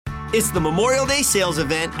It's the Memorial Day sales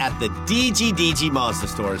event at the DGDG Mazda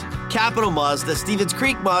stores. Capital Mazda, Stevens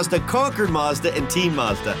Creek Mazda, Concord Mazda, and Team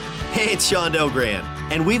Mazda. Hey, it's Sean Delgrand.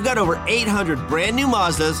 And we've got over 800 brand new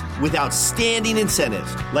Mazdas with outstanding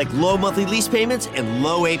incentives, like low monthly lease payments and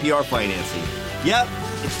low APR financing. Yep,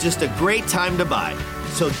 it's just a great time to buy.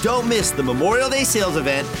 So don't miss the Memorial Day sales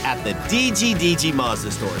event at the DGDG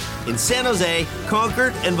Mazda stores in San Jose,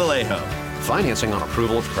 Concord, and Vallejo. Financing on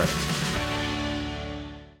approval of credit.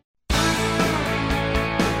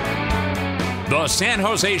 The San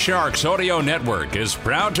Jose Sharks Audio Network is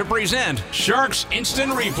proud to present Sharks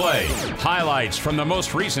Instant Replay. Highlights from the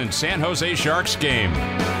most recent San Jose Sharks game.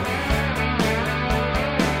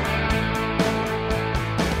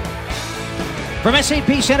 From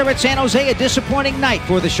SAP Center at San Jose, a disappointing night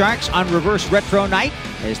for the Sharks on Reverse Retro Night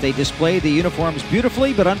as they display the uniforms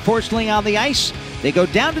beautifully, but unfortunately on the ice, they go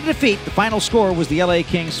down to defeat. The final score was the LA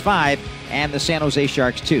Kings 5 and the San Jose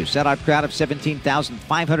Sharks 2. Sellout crowd of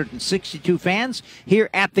 17,562 fans here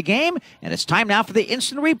at the game, and it's time now for the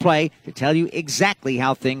instant replay to tell you exactly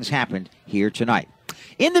how things happened here tonight.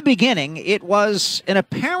 In the beginning, it was an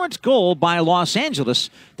apparent goal by Los Angeles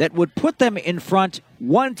that would put them in front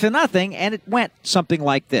 1-0, and it went something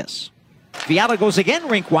like this. Fiala goes again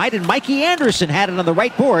rink wide, and Mikey Anderson had it on the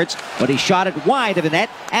right boards, but he shot it wide of the net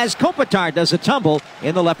as Kopitar does a tumble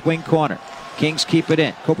in the left wing corner. Kings keep it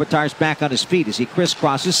in. Kopitar's back on his feet as he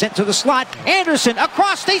crisscrosses, sent to the slot. Anderson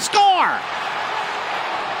across, they score!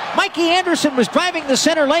 Mikey Anderson was driving the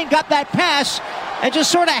center lane, got that pass, and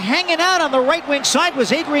just sort of hanging out on the right wing side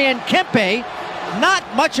was Adrian Kempe. Not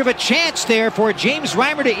much of a chance there for James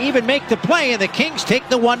Reimer to even make the play, and the Kings take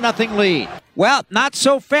the 1-0 lead. Well, not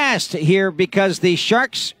so fast here because the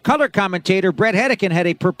Sharks color commentator, Brett Hedican, had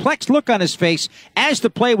a perplexed look on his face as the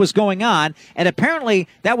play was going on, and apparently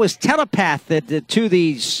that was telepathed to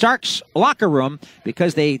the Sharks locker room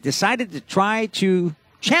because they decided to try to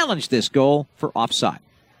challenge this goal for offside.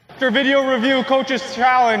 After video review, coach's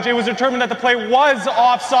challenge, it was determined that the play was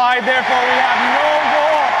offside, therefore we have no goal.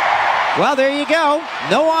 Well, there you go.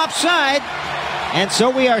 No offside. And so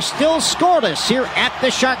we are still scoreless here at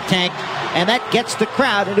the Shark Tank, and that gets the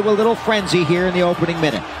crowd into a little frenzy here in the opening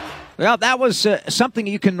minute. Well, that was something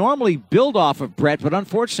you can normally build off of, Brett, but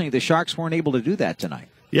unfortunately the Sharks weren't able to do that tonight.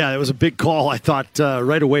 Yeah, it was a big call, I thought,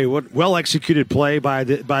 right away. Well-executed play by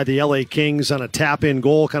the L.A. Kings on a tap-in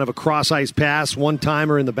goal, kind of a cross-ice pass,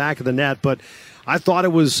 one-timer in the back of the net. But I thought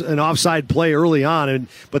it was an offside play early on,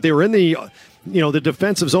 but they were in the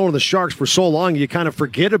defensive zone of the Sharks for so long, you kind of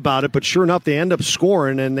forget about it. But sure enough, they end up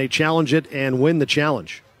scoring, and they challenge it and win the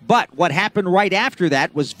challenge. But what happened right after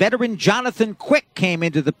that was veteran Jonathan Quick came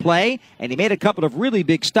into the play, and he made a couple of really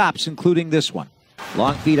big stops, including this one.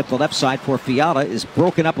 Long feed up the left side for Fiala is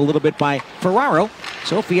broken up a little bit by Ferraro.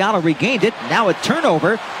 So Fiala regained it. Now a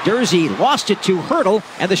turnover. Durzi lost it to Hurdle,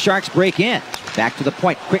 and the Sharks break in. Back to the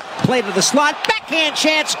point. Quick play to the slot. Backhand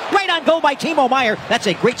chance. Right on goal by Timo Meier. That's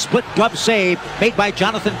a great split glove save made by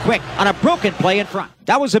Jonathan Quick on a broken play in front.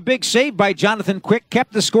 That was a big save by Jonathan Quick.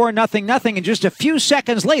 Kept the score 0-0. And just a few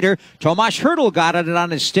seconds later, Tomas Hurdle got it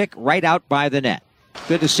on his stick right out by the net.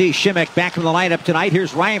 Good to see Šimek back in the lineup tonight.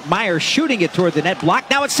 Here's Ryan Meier shooting it toward the net block.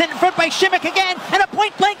 Now it's sent in front by Šimek again, and a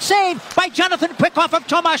point-blank save by Jonathan Quick off of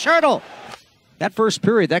Tomas Hurdle. That first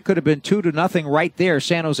period, that could have been 2-0 right there,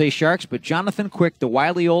 San Jose Sharks, but Jonathan Quick, the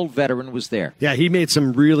wily old veteran, was there. Yeah, he made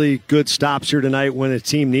some really good stops here tonight when the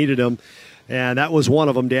team needed him. And that was one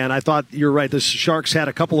of them, Dan. I thought you're right. The Sharks had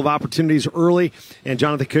a couple of opportunities early, and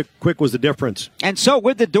Jonathan Quick was the difference. And so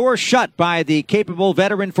with the door shut by the capable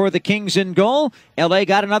veteran for the Kings in goal, L.A.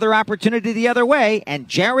 got another opportunity the other way, and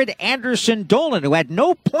Jared Anderson Dolan, who had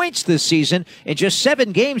no points this season in just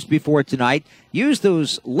 7 games before tonight, used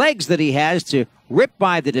those legs that he has to rip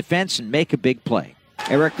by the defense and make a big play.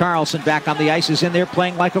 Erik Karlsson back on the ice is in there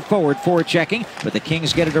playing like a forward checking, but the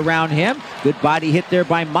Kings get it around him. Good body hit there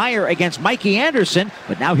by Meier against Mikey Anderson,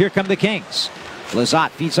 but now here come the Kings. Lizotte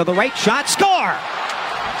feeds on the right shot, score!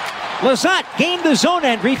 Lizotte gained the zone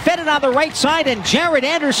entry, fed it on the right side, and Jared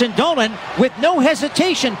Anderson Dolan, with no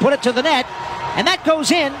hesitation, put it to the net. And that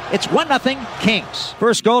goes in. It's 1-0 Kings.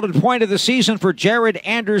 First golden point of the season for Jared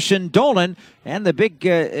Anderson Dolan. And the big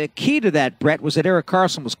key to that, Brett, was that Erik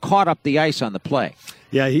Karlsson was caught up the ice on the play.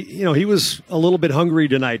 Yeah, he was a little bit hungry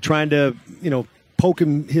tonight, trying to, poke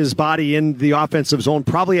his body in the offensive zone.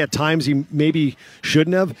 Probably at times he maybe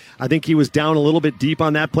shouldn't have. I think he was down a little bit deep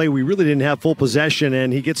on that play. We really didn't have full possession,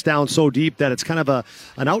 and he gets down so deep that it's kind of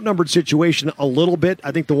an outnumbered situation a little bit.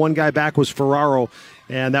 I think the one guy back was Ferraro,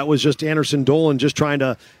 and that was just Anderson Dolan just trying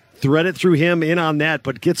to thread it through him in on net,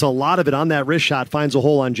 but gets a lot of it on that wrist shot, finds a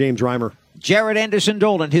hole on James Reimer. Jared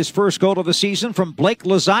Anderson-Dolan, his first goal of the season from Blake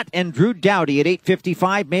Lizotte and Drew Doughty at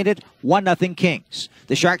 8:55 made it 1-0 Kings.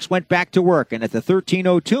 The Sharks went back to work, and at the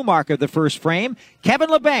 13:02 mark of the first frame, Kevin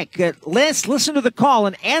Labanc listened to the call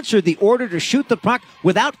and answered the order to shoot the puck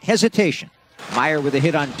without hesitation. Meier with a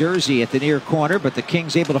hit on Dursey at the near corner, but the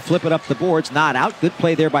Kings able to flip it up the boards. Not out. Good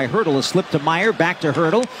play there by Hertl. A slip to Meier. Back to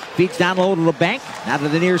Hertl. Feeds down low to Labanc. Now to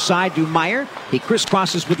the near side to Meier. He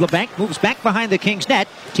crisscrosses with Labanc. Moves back behind the Kings net.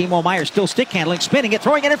 Timo Meier still stick handling. Spinning it.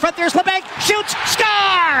 Throwing it in front. There's Labanc. Shoots.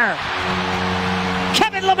 Score!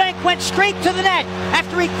 Kevin Labanc went straight to the net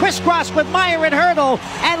after he crisscrossed with Meier and Hertl.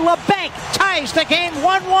 And Labanc ties the game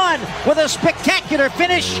 1-1 with a spectacular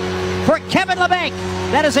finish for Kevin Labanc.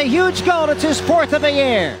 That is a huge goal. It's his 4th of the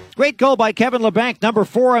year. Great goal by Kevin Labanc, number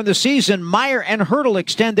 4 on the season. Meier and Hertl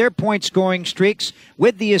extend their point-scoring streaks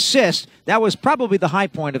with the assist. That was probably the high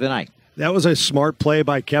point of the night. That was a smart play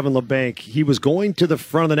by Kevin Labanc. He was going to the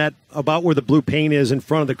front of the net, about where the blue paint is in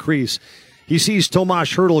front of the crease. He sees Tomas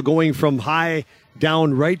Hertl going from high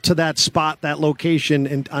down right to that spot, that location,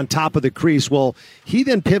 and on top of the crease. Well, he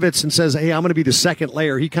then pivots and says, hey, I'm going to be the second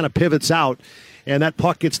layer. He kind of pivots out, and that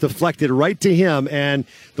puck gets deflected right to him. And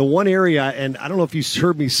the one area, and I don't know if you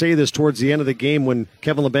heard me say this towards the end of the game when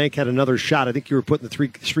Kevin Labanc had another shot. I think you were putting the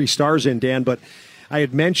three stars in, Dan, but I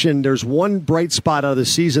had mentioned there's one bright spot out of the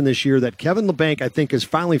season this year that Kevin Labanc, I think, has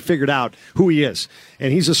finally figured out who he is.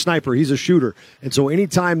 And he's a sniper. He's a shooter. And so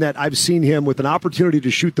anytime that I've seen him with an opportunity to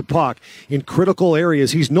shoot the puck in critical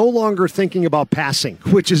areas, he's no longer thinking about passing,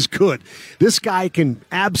 which is good. This guy can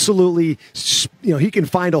absolutely, he can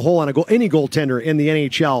find a hole on any goaltender in the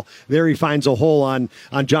NHL. There he finds a hole on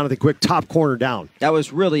Jonathan Quick, top corner down. That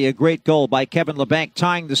was really a great goal by Kevin Labanc,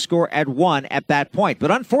 tying the score at 1 at that point. But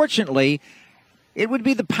unfortunately, it would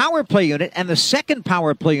be the power play unit and the second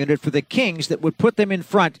power play unit for the Kings that would put them in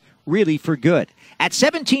front really for good. At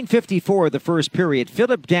 17:54 of the first period,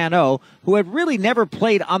 Philip Danault, who had really never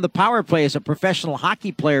played on the power play as a professional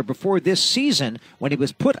hockey player before this season, when he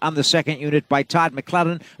was put on the second unit by Todd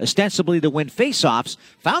McLellan, ostensibly to win faceoffs,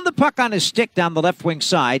 found the puck on his stick down the left wing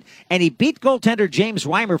side, and he beat goaltender James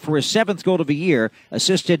Reimer for his 7th goal of the year,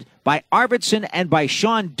 assisted by Arvidsson and by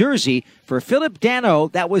Sean Dursey. For Philip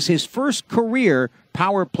Danault, that was his first career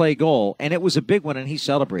power play goal, and it was a big one, and he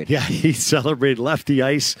celebrated. Yeah, he celebrated, left the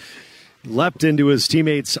ice, leapt into his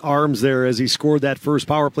teammates' arms there as he scored that first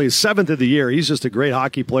power play, his 7th of the year. He's just a great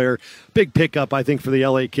hockey player. Big pickup, I think, for the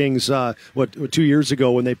LA Kings 2 years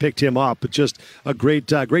ago when they picked him up. But just a great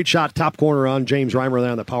shot, top corner on James Reimer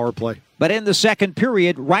there on the power play. But in the second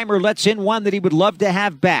period, Reimer lets in one that he would love to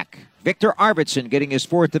have back. Victor Arvidsson getting his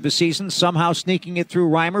 4th of the season, somehow sneaking it through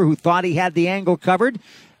Reimer, who thought he had the angle covered.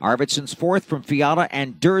 Arvidsson's 4th from Fiala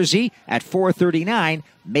and Dursey at 4:39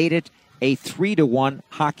 made it a 3-1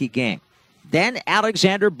 hockey game. Then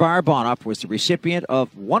Alexander Barabanov was the recipient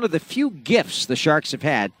of one of the few gifts the Sharks have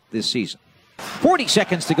had this season. 40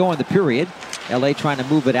 seconds to go in the period. LA trying to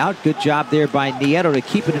move it out. Good job there by Nieto to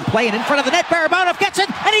keep it in play. And in front of the net, Barabanov gets it,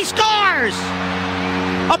 and he scores!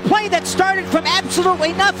 A play that started from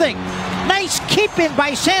absolutely nothing. Nice keep-in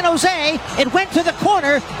by San Jose. It went to the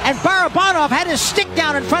corner, and Barabanov had his stick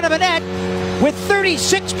down in front of the net with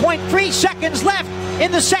 36.3 seconds left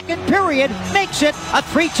in the second period. Makes it a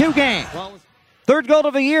 3-2 game. 3rd goal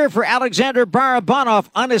of the year for Alexander Barabanov,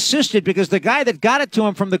 unassisted, because the guy that got it to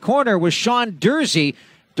him from the corner was Sean Dursey.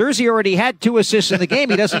 Dursey already had 2 assists in the game.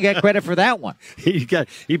 He doesn't get credit for that one. He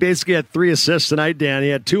basically had 3 assists tonight, Dan. He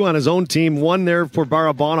had 2 on his own team, 1 there for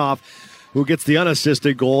Barabanov, who gets the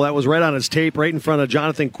unassisted goal. That was right on his tape, right in front of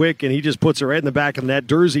Jonathan Quick, and he just puts it right in the back of the net.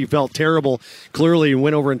 Dursey felt terrible, clearly, and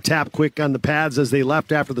went over and tapped Quick on the pads as they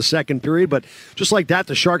left after the second period. But just like that,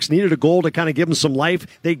 the Sharks needed a goal to kind of give them some life.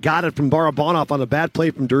 They got it from Barabanov on a bad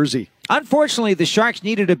play from Dursey. Unfortunately, the Sharks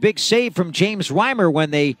needed a big save from James Reimer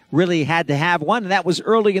when they really had to have one, and that was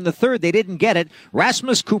early in the third. They didn't get it.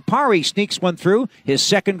 Rasmus Kupari sneaks one through, his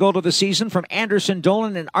 2nd goal of the season from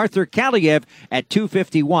Anderson-Dolan and Arthur Kaliev at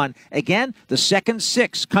 2:51. Again, the second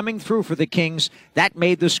 6 coming through for the Kings. That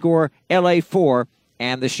made the score LA 4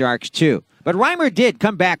 and the Sharks 2. But Reimer did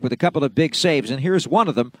come back with a couple of big saves, and here's one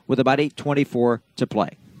of them with about 8:24 to play.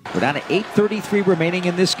 We're down to 8:33 remaining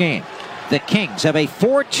in this game. The Kings have a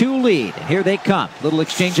 4-2 lead, and here they come. Little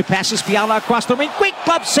exchange of passes, Fiala across the ring. Quick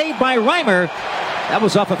glove save by Reimer. That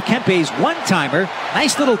was off of Kempe's one-timer.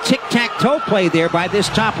 Nice little tic-tac-toe play there by this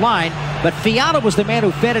top line, but Fiala was the man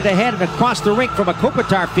who fed it ahead and across the rink from a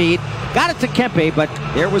Kopitar feed. Got it to Kempe, but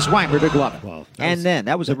there was Reimer to glove it. Wow,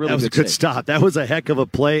 that was a really good save. stop. That was a heck of a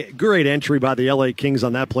play. Great entry by the LA Kings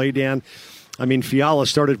on that play, Dan. I mean, Fiala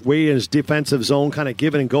started way in his defensive zone, kind of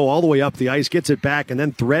give and go all the way up the ice, gets it back, and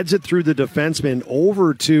then threads it through the defenseman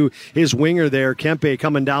over to his winger there, Kempe,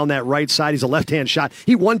 coming down that right side. He's a left-hand shot.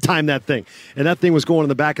 He one-timed that thing, and that thing was going in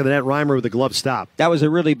the back of the net. Reimer with a glove stop. That was a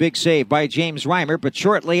really big save by James Reimer, but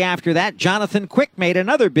shortly after that, Jonathan Quick made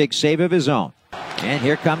another big save of his own. And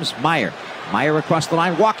here comes Meier. Meier across the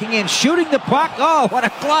line, walking in, shooting the puck. Oh, what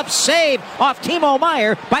a glove save off Timo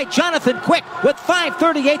Meier by Jonathan Quick with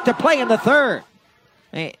 5:38 to play in the third.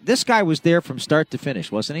 Hey, this guy was there from start to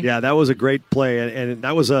finish, wasn't he? Yeah, that was a great play, and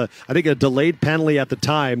that was, I think, a delayed penalty at the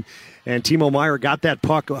time, and Timo Meier got that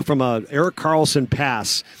puck from a Erik Karlsson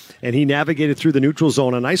pass, and he navigated through the neutral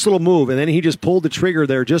zone, a nice little move, and then he just pulled the trigger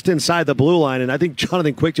there just inside the blue line, and I think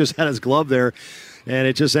Jonathan Quick just had his glove there, and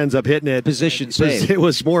it just ends up hitting it. Position save. It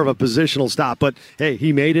was more of a positional stop, but hey,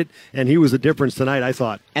 he made it, and he was the difference tonight, I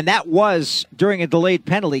thought. And that was during a delayed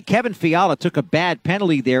penalty. Kevin Fiala took a bad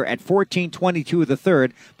penalty there at 14:22 of the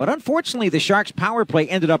third, but unfortunately the Sharks' power play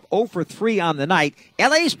ended up 0 for 3 on the night.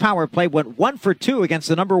 LA's power play went 1 for 2 against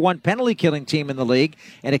the number 1 penalty-killing team in the league,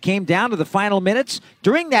 and it came down to the final minutes.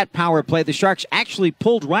 During that power play, the Sharks actually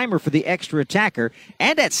pulled Reimer for the extra attacker,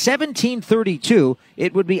 and at 17:32,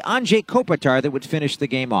 it would be Anze Kopitar that would finish the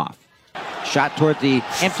game off. Shot toward the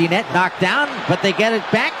empty net, knocked down, but they get it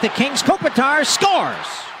back. The Kings, Kopitar scores.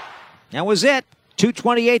 That was it.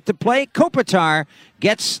 2:28 to play. Kopitar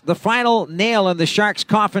gets the final nail in the Sharks'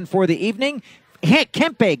 coffin for the evening.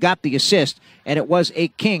 Kempe got the assist, and it was a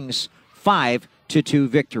Kings 5-2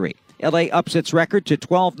 victory. LA ups its record to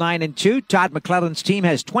 12-9-2. Todd McClellan's team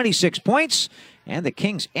has 26 points, and the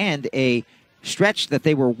Kings end a stretch that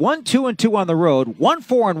they were 1-2-2 on the road,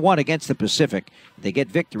 1-4-1 against the Pacific. They get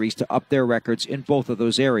victories to up their records in both of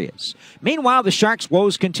those areas. Meanwhile, the Sharks'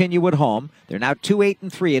 woes continue at home. They're now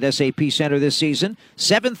 2-8-3 at SAP Center this season,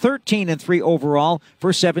 7-13-3 overall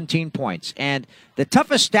for 17 points. And the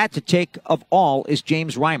toughest stat to take of all is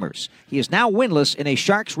James Reimer's. He is now winless in a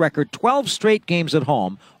Sharks record 12 straight games at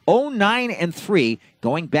home, 0-9-3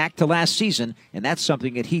 going back to last season, and that's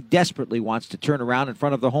something that he desperately wants to turn around in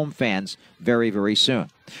front of the home fans very, very soon.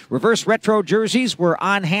 Reverse retro jerseys were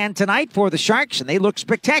on hand tonight for the Sharks, and they look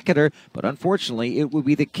spectacular, but unfortunately it will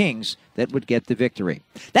be the Kings that would get the victory.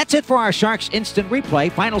 That's it for our Sharks Instant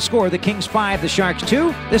Replay. Final score, the Kings 5, the Sharks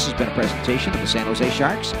 2. This has been a presentation of the San Jose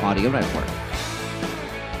Sharks Audio Network.